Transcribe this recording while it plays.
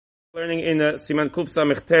Learning in Siman Kuf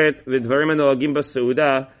Samech Tet, the Dvarim HaNoagim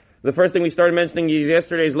B'Seuda. The first thing we started mentioning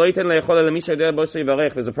yesterday is Loiten le'echol el misha yodeh bo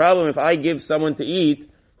sheyivarech. There's a problem if I give someone to eat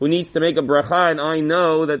who needs to make a bracha and I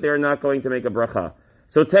know that they're not going to make a bracha.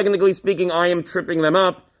 So technically speaking, I am tripping them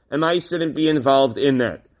up and I shouldn't be involved in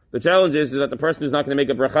that. The challenge is that the person who's not going to make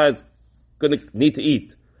a bracha is going to need to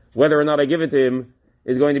eat. Whether or not I give it to him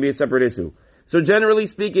is going to be a separate issue. So generally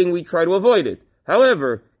speaking, we try to avoid it.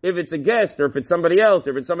 However, if it's a guest or if it's somebody else,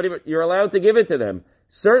 if it's somebody, you're allowed to give it to them.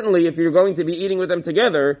 Certainly, if you're going to be eating with them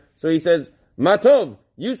together, so he says, Matov,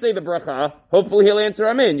 you say the bracha, hopefully he'll answer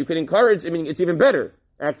Amen. You can encourage, it's even better,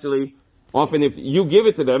 actually, often if you give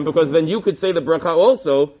it to them, because then you could say the bracha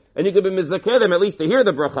also, and you could be mizakeh them at least to hear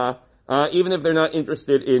the bracha, even if they're not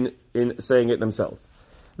interested in saying it themselves.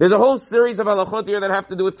 There's a whole series of halachot here that have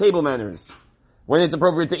to do with table manners. When it's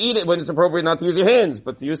appropriate to eat it, when it's appropriate not to use your hands,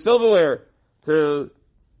 but to use silverware, to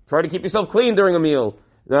try to keep yourself clean during a meal.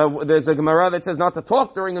 There's a Gemara that says not to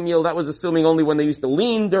talk during a meal. That was assuming only when they used to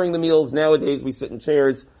lean during the meals. Nowadays we sit in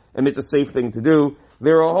chairs, and it's a safe thing to do.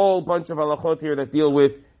 There are a whole bunch of halachot here that deal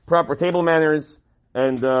with proper table manners,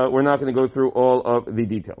 and we're not going to go through all of the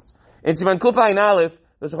details. In Siman Kuf Ayin Aleph,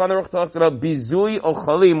 the Shulchan Aruch talks about bizui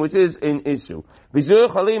ochalim, which is an issue. Bizui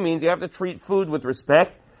ochalim means you have to treat food with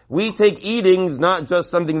respect. We take eatings not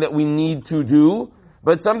just something that we need to do,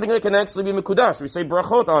 but something that can actually be mekudash. We say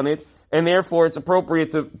brachot on it, and therefore it's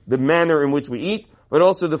appropriate to the manner in which we eat, but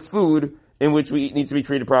also the food in which we eat needs to be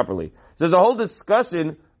treated properly. So there's a whole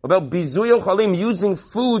discussion about bizui ochalim, using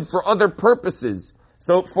food for other purposes.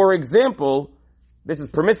 So, for example, this is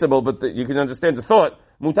permissible, but you can understand the thought.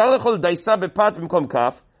 Mutar lechol daisa bepat b'mkom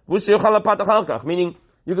kaf, v'sheyochal hapat achar kach. Meaning,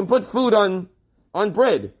 you can put food on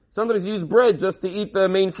bread. Sometimes you use bread just to eat the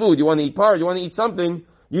main food. You want to eat par, you want to eat something,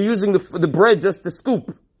 you're using the bread just to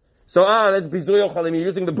scoop. So, that's bizui ochalim. You're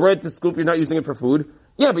using the bread to scoop, you're not using it for food.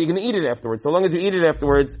 Yeah, but you're going to eat it afterwards. So long as you eat it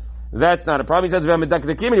afterwards, that's not a problem. He says, and you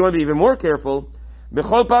want to be even more careful. That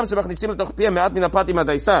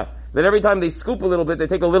every time they scoop a little bit, they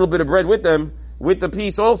take a little bit of bread with them, with the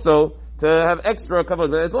piece also, to have extra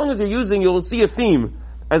kavod. But as long as you're using, you'll see a theme.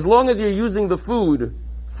 As long as you're using the food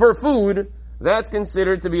for food, that's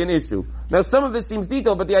considered to be an issue. Now, some of this seems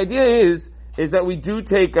detailed, but the idea is that we do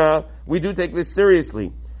take this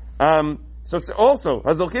seriously. So also,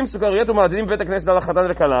 if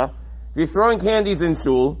you're throwing candies in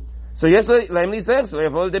shul, so you have to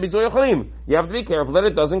be careful that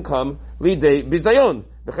it doesn't come lidei bizayon.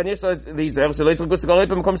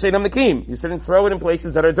 You shouldn't throw it in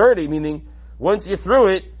places that are dirty, meaning once you threw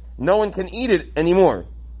it, no one can eat it anymore.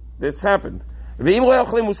 This happened. If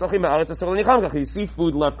you see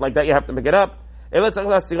food left like that, you have to pick it up. You have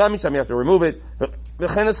to remove it. You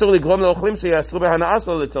have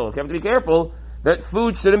to be careful that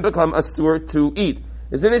food shouldn't become asur to eat.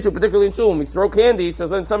 It's an issue, particularly in shul. When we throw candy, so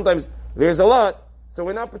then sometimes there's a lot, so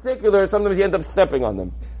we're not particular, sometimes you end up stepping on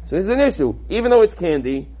them. So this is an issue. Even though it's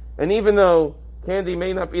candy, and even though candy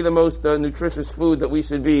may not be the most nutritious food that we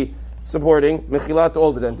should be supporting, mechila to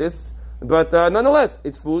all the dentists, but nonetheless,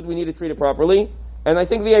 it's food, we need to treat it properly, and I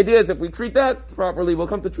think the idea is if we treat that properly, we'll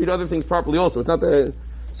come to treat other things properly also. It's not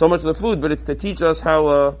so much the food, but it's to teach us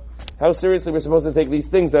how seriously we're supposed to take these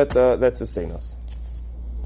things that sustain us.